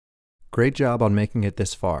Great job on making it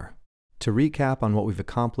this far. To recap on what we've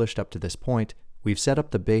accomplished up to this point, we've set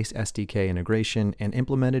up the base SDK integration and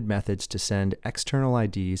implemented methods to send external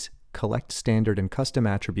IDs, collect standard and custom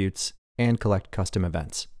attributes, and collect custom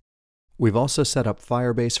events. We've also set up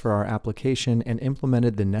Firebase for our application and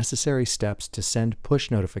implemented the necessary steps to send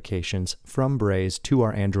push notifications from Braze to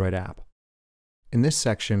our Android app. In this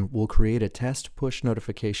section, we'll create a test push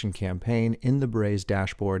notification campaign in the Braze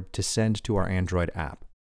dashboard to send to our Android app.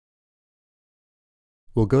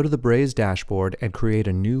 We'll go to the Braze dashboard and create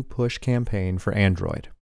a new push campaign for Android.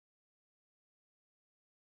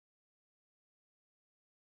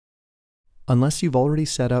 Unless you've already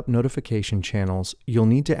set up notification channels, you'll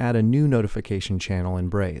need to add a new notification channel in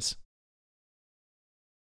Braze.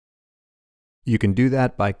 You can do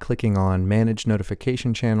that by clicking on Manage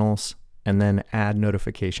Notification Channels and then Add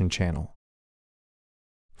Notification Channel.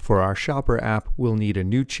 For our Shopper app, we'll need a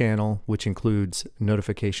new channel, which includes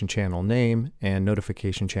notification channel name and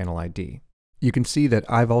notification channel ID. You can see that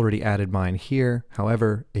I've already added mine here.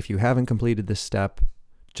 However, if you haven't completed this step,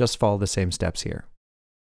 just follow the same steps here.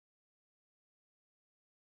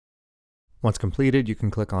 Once completed, you can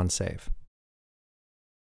click on Save.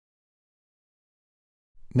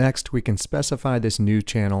 Next, we can specify this new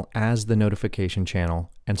channel as the notification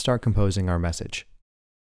channel and start composing our message.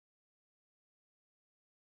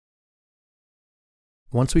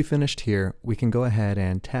 Once we've finished here, we can go ahead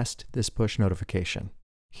and test this push notification.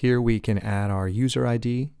 Here we can add our user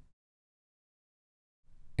ID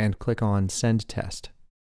and click on Send Test.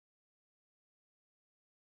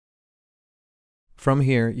 From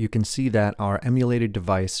here, you can see that our emulated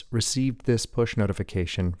device received this push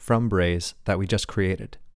notification from Braze that we just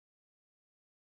created.